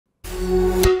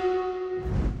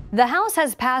The House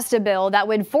has passed a bill that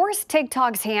would force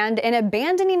TikTok's hand in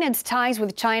abandoning its ties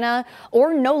with China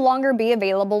or no longer be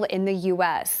available in the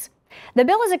U.S. The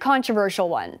bill is a controversial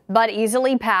one, but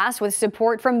easily passed with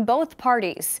support from both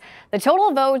parties. The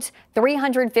total vote,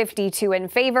 352 in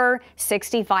favor,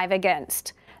 65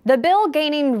 against. The bill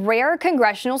gaining rare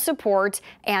congressional support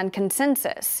and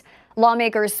consensus.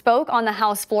 Lawmakers spoke on the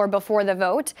House floor before the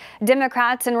vote.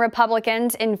 Democrats and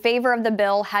Republicans in favor of the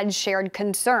bill had shared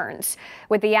concerns.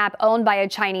 With the app owned by a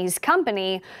Chinese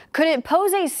company, could it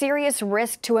pose a serious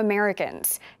risk to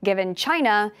Americans, given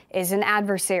China is an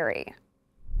adversary?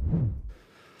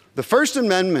 The First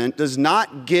Amendment does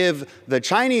not give the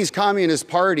Chinese Communist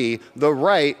Party the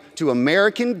right to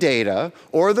American data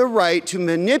or the right to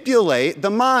manipulate the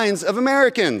minds of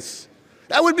Americans.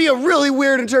 That would be a really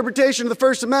weird interpretation of the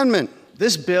First Amendment.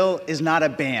 This bill is not a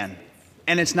ban,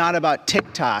 and it's not about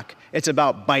TikTok. It's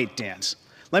about ByteDance.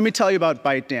 Let me tell you about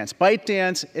ByteDance.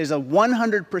 ByteDance is a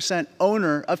 100%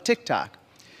 owner of TikTok.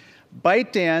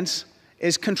 ByteDance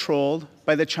is controlled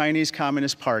by the Chinese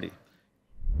Communist Party.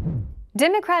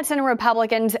 Democrats and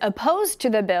Republicans opposed to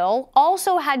the bill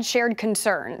also had shared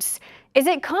concerns. Is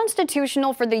it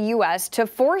constitutional for the U.S. to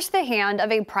force the hand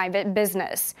of a private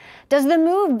business? Does the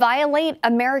move violate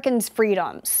Americans'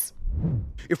 freedoms?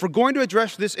 If we're going to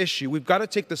address this issue, we've got to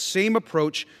take the same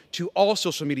approach to all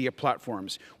social media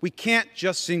platforms. We can't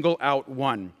just single out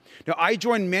one. Now, I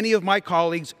join many of my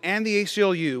colleagues and the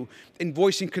ACLU in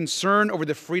voicing concern over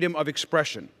the freedom of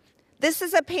expression. This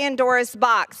is a Pandora's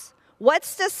box.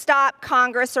 What's to stop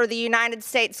Congress or the United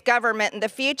States government in the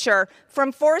future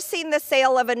from forcing the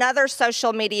sale of another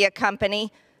social media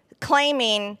company,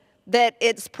 claiming that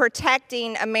it's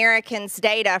protecting Americans'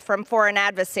 data from foreign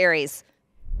adversaries?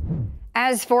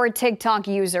 As for TikTok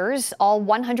users, all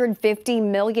 150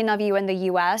 million of you in the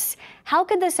U.S., how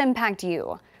could this impact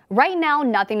you? Right now,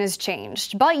 nothing has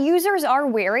changed, but users are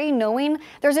wary knowing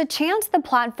there's a chance the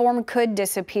platform could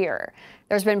disappear.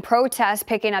 There's been protests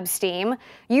picking up steam,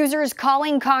 users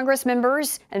calling Congress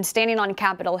members and standing on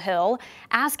Capitol Hill,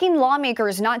 asking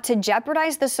lawmakers not to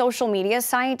jeopardize the social media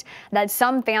site that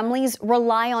some families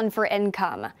rely on for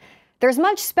income. There's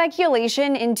much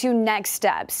speculation into next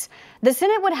steps. The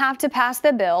Senate would have to pass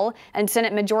the bill, and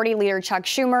Senate Majority Leader Chuck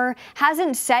Schumer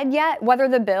hasn't said yet whether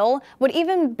the bill would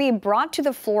even be brought to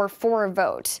the floor for a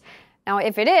vote. Now,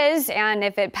 if it is, and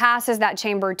if it passes that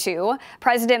chamber too,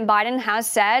 President Biden has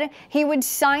said he would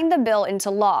sign the bill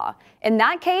into law. In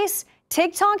that case,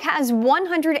 TikTok has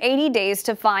 180 days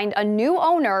to find a new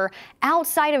owner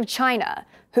outside of China.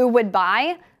 Who would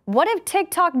buy? What if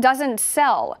TikTok doesn't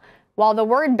sell? While the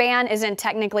word ban isn't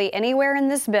technically anywhere in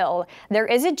this bill, there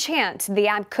is a chance the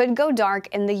app could go dark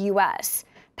in the U.S.,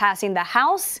 passing the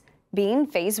House being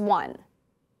phase 1.